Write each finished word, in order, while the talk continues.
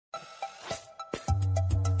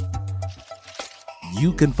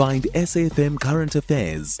You can find SAFM Current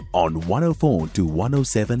Affairs on 104 to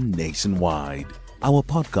 107 nationwide. Our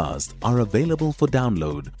podcasts are available for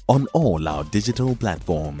download on all our digital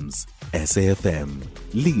platforms. SAFM,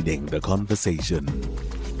 leading the conversation.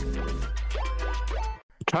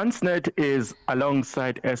 Transnet is,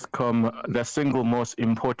 alongside Eskom, the single most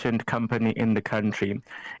important company in the country,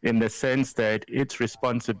 in the sense that its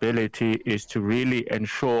responsibility is to really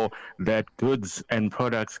ensure that goods and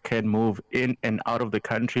products can move in and out of the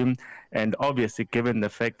country. And obviously, given the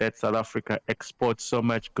fact that South Africa exports so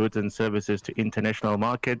much goods and services to international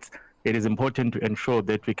markets, it is important to ensure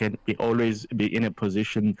that we can always be in a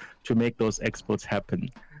position to make those exports happen.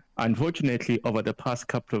 Unfortunately, over the past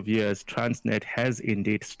couple of years, Transnet has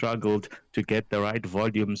indeed struggled to get the right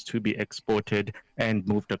volumes to be exported and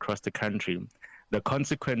moved across the country. The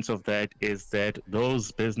consequence of that is that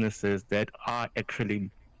those businesses that are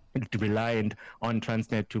actually reliant on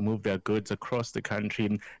Transnet to move their goods across the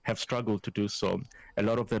country have struggled to do so. A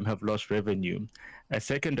lot of them have lost revenue. A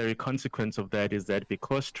secondary consequence of that is that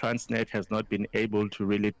because Transnet has not been able to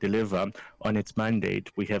really deliver on its mandate,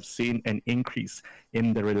 we have seen an increase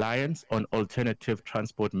in the reliance on alternative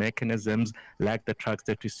transport mechanisms like the trucks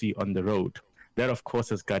that we see on the road. That, of course,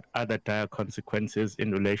 has got other dire consequences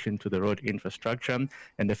in relation to the road infrastructure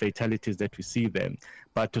and the fatalities that we see there.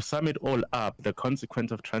 But to sum it all up, the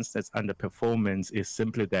consequence of Transnet's underperformance is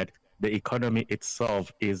simply that the economy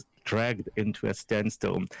itself is dragged into a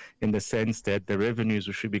standstill, in the sense that the revenues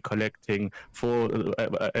we should be collecting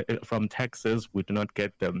from taxes, we do not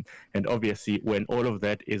get them. And obviously, when all of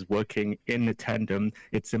that is working in tandem,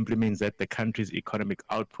 it simply means that the country's economic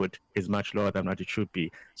output is much lower than what it should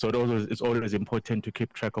be. So it's always important to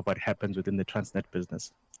keep track of what happens within the Transnet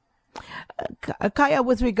business. Khaya,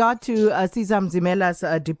 with regard to Siza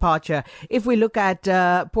Mzimela's departure, if we look at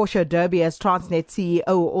Portia Derby as Transnet CEO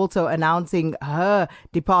also announcing her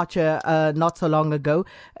departure not so long ago,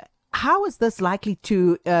 how is this likely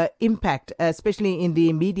to impact, especially in the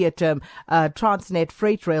immediate term, Transnet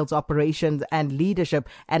Freight Rail's operations and leadership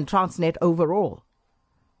and Transnet overall?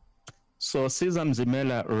 So Siza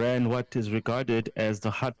Mzimela ran what is regarded as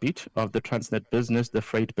the heartbeat of the Transnet business, the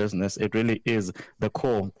freight business. It really is the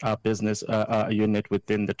core business unit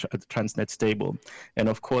within the Transnet stable. And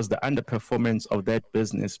of course, the underperformance of that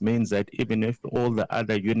business means that even if all the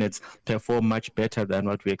other units perform much better than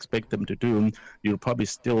what we expect them to do, you'll probably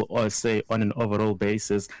still all say on an overall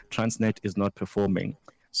basis, Transnet is not performing.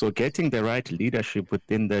 So getting the right leadership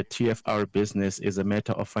within the TFR business is a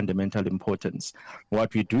matter of fundamental importance.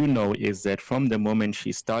 What we do know is that from the moment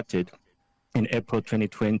she started in April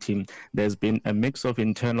 2020, there's been a mix of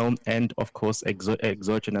internal and, of course,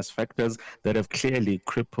 exogenous factors that have clearly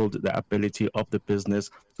crippled the ability of the business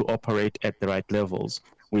to operate at the right levels.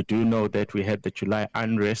 We do know that we had the July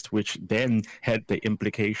unrest, which then had the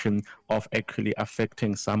implication of actually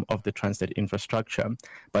affecting some of the Transnet infrastructure.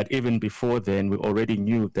 But even before then, we already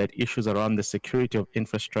knew that issues around the security of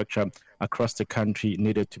infrastructure across the country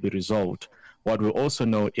needed to be resolved. What we also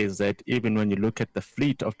know is that even when you look at the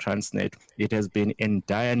fleet of Transnet, it has been in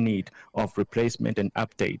dire need of replacement and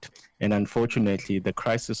update. And unfortunately, the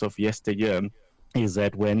crisis of yesteryear is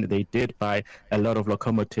that when they did buy a lot of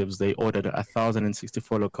locomotives, they ordered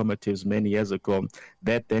 1,064 locomotives many years ago.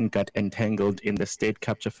 That then got entangled in the state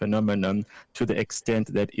capture phenomenon to the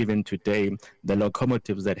extent that even today, the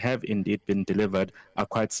locomotives that have indeed been delivered are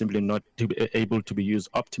quite simply not able to be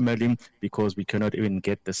used optimally because we cannot even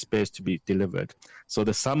get the space to be delivered. So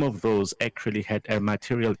the sum of those actually had a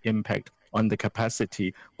material impact on the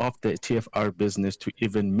capacity of the TFR business to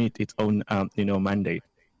even meet its own mandate.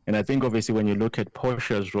 And I think obviously when you look at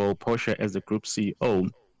Portia's role, Portia as the group CEO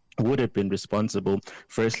would have been responsible,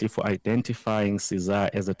 firstly, for identifying Siza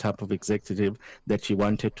as a type of executive that she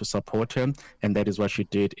wanted to support her, and that is what she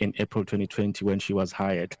did in April 2020 when she was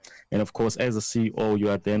hired. And of course, as a CEO, you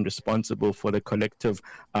are then responsible for the collective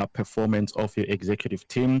performance of your executive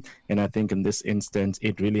team, and I think in this instance,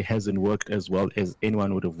 it really hasn't worked as well as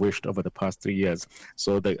anyone would have wished over the past 3 years.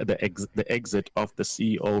 So the exit of the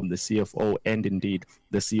CEO, the CFO, and indeed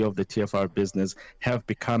the CEO of the TFR business have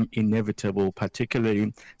become inevitable,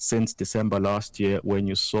 particularly since December last year, when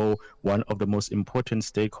you saw one of the most important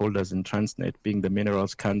stakeholders in Transnet, being the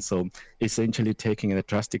Minerals Council, essentially taking a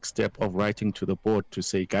drastic step of writing to the board to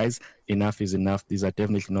say, guys, enough is enough. These are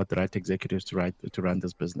definitely not the right executives to run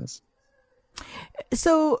this business.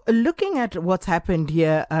 So, looking at what's happened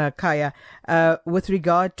here, Khaya, with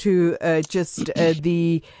regard to just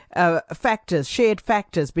the shared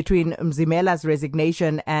factors between Mzimela's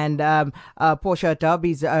resignation and Portia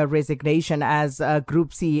Derby's resignation as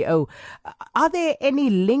Group CEO, are there any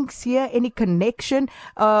links here, any connection,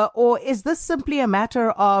 or is this simply a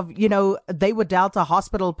matter of, they were dealt a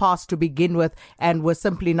hospital pass to begin with and were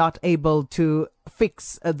simply not able to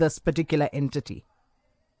fix this particular entity?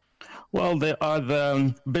 Well, there are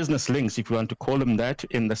the business links, if you want to call them that,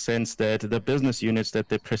 in the sense that the business units that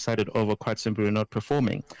they presided over quite simply were not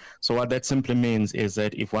performing. So what that simply means is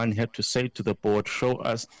that if one had to say to the board, show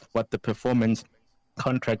us what the performance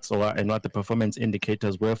contracts or and what the performance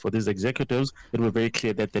indicators were for these executives, it was very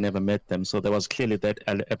clear that they never met them. So there was clearly that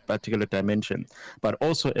a particular dimension. But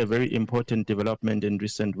also a very important development in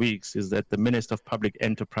recent weeks is that the Minister of Public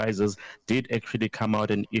Enterprises did actually come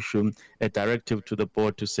out and issue a directive to the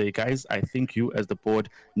board to say, guys, I think you as the board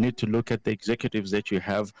need to look at the executives that you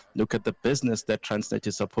have, look at the business that Transnet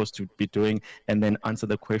is supposed to be doing, and then answer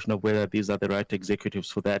the question of whether these are the right executives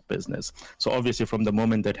for that business. So obviously from the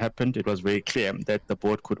moment that happened, it was very clear that the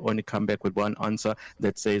board could only come back with one answer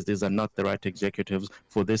that says these are not the right executives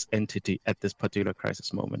for this entity at this particular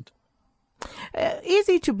crisis moment.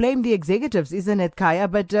 Easy to blame the executives, isn't it, Khaya?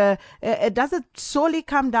 But does it solely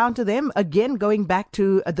come down to them? Again, going back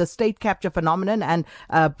to the state capture phenomenon and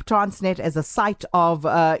Transnet as a site of,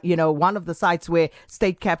 one of the sites where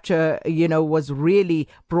state capture, was really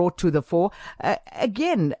brought to the fore.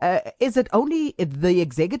 Again, is it only the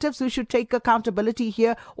executives who should take accountability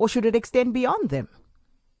here, or should it extend beyond them?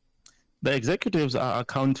 The executives are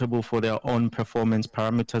accountable for their own performance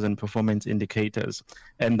parameters and performance indicators.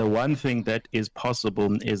 And the one thing that is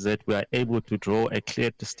possible is that we are able to draw a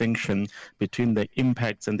clear distinction between the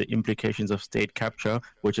impacts and the implications of state capture,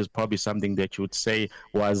 which is probably something that you would say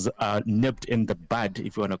was nipped in the bud,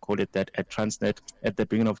 if you want to call it that, at Transnet at the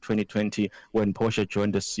beginning of 2020 when Portia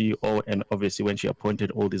joined the CEO and obviously when she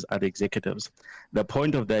appointed all these other executives. The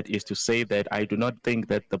point of that is to say that I do not think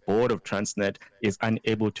that the board of Transnet is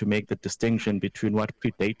unable to make the distinction between what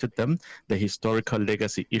predated them, the historical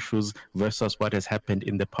legacy issues, versus what has happened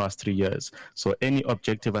in the past 3 years. So any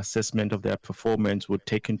objective assessment of their performance would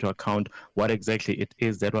take into account what exactly it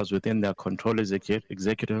is that was within their control as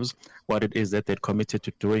executives, what it is that they'd committed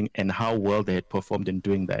to doing, and how well they had performed in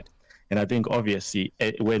doing that. And I think obviously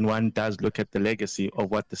when one does look at the legacy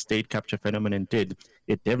of what the state capture phenomenon did,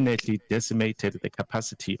 it definitely decimated the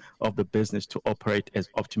capacity of the business to operate as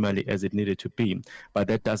optimally as it needed to be. But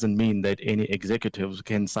that doesn't mean that any executives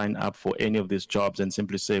can sign up for any of these jobs and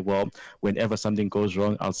simply say, well, whenever something goes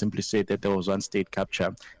wrong, I'll simply say that there was one state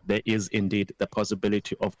capture. There is indeed the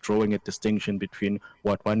possibility of drawing a distinction between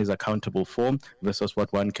what one is accountable for versus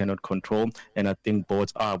what one cannot control. And I think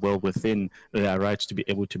boards are well within their rights to be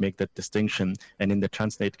able to make that distinction. And in the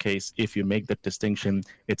Transnet case, if you make that distinction,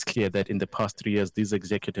 it's clear that in the past 3 years, these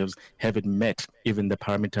executives haven't met even the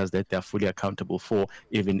parameters that they're fully accountable for,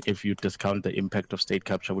 even if you discount the impact of state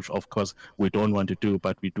capture, which of course we don't want to do,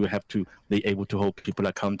 but we do have to be able to hold people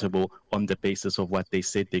accountable on the basis of what they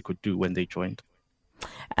said they could do when they joined.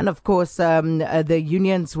 And of course, the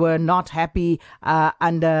unions were not happy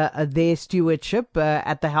under their stewardship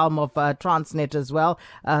at the helm of Transnet as well.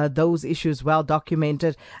 Those issues well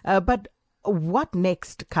documented. But what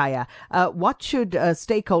next, Khaya? What should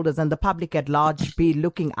stakeholders and the public at large be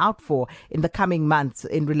looking out for in the coming months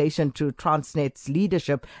in relation to Transnet's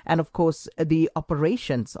leadership and, of course, the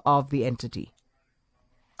operations of the entity?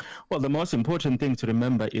 Well, the most important thing to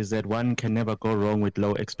remember is that one can never go wrong with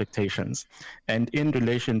low expectations. And in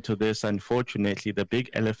relation to this, unfortunately, the big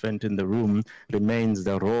elephant in the room remains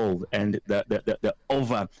the role and the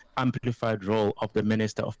over-amplified role of the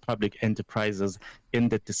Minister of Public Enterprises in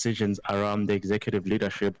the decisions around the executive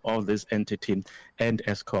leadership of this entity and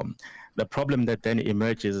ESCOM. The problem that then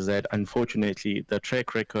emerges is that, unfortunately, the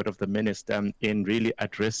track record of the minister in really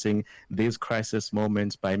addressing these crisis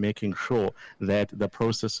moments by making sure that the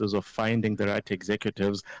processes of finding the right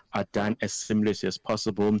executives are done as seamlessly as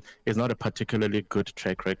possible is not a particularly good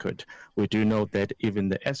track record. We do know that even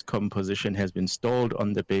the ESCOM position has been stalled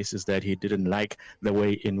on the basis that he didn't like the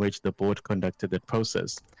way in which the board conducted the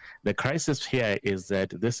process. The crisis here is that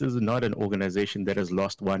this is not an organization that has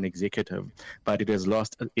lost one executive, but it has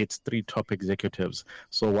lost its 3 top executives.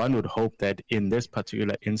 So one would hope that in this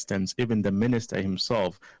particular instance, even the minister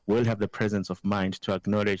himself will have the presence of mind to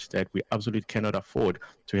acknowledge that we absolutely cannot afford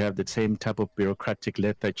to have the same type of bureaucratic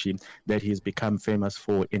lethargy that he's become famous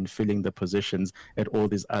for in filling the positions at all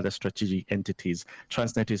these other strategic entities.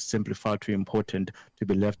 Transnet is simply far too important to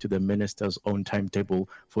be left to the minister's own timetable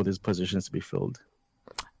for these positions to be filled.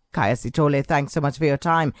 Khaya Sithole, thanks so much for your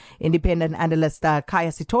time. Independent analyst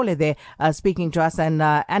Khaya Sithole there speaking to us and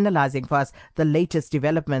analysing for us the latest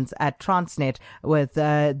developments at Transnet with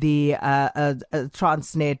the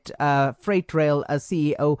Transnet Freight Rail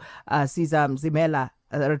CEO Siza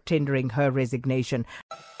Mzimela tendering her resignation.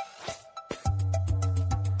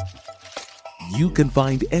 You can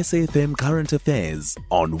find SAFM Current Affairs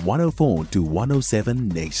on 104 to 107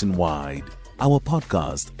 nationwide. Our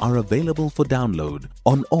podcasts are available for download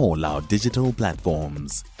on all our digital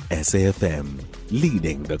platforms. SAFM,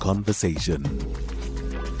 leading the conversation.